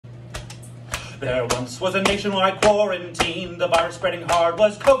There once was a nationwide quarantine. The virus spreading hard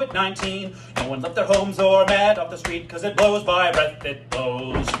was COVID-19. No one left their homes or met off the street, 'cause it blows by breath, it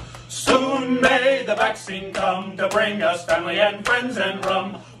blows. Soon may the vaccine come to bring us family and friends and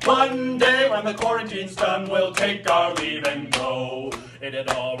rum. One day when the quarantine's done, we'll take our leave and go. It had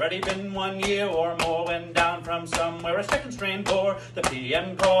already been 1 year or more when down from somewhere a second strain tore. The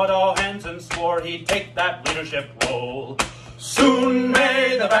PM called all hands and swore he'd take that leadership role. Soon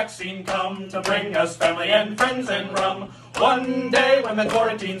may the vaccine come to bring us family and friends and rum. One day when the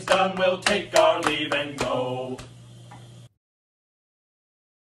quarantine's done, we'll take our leave and go.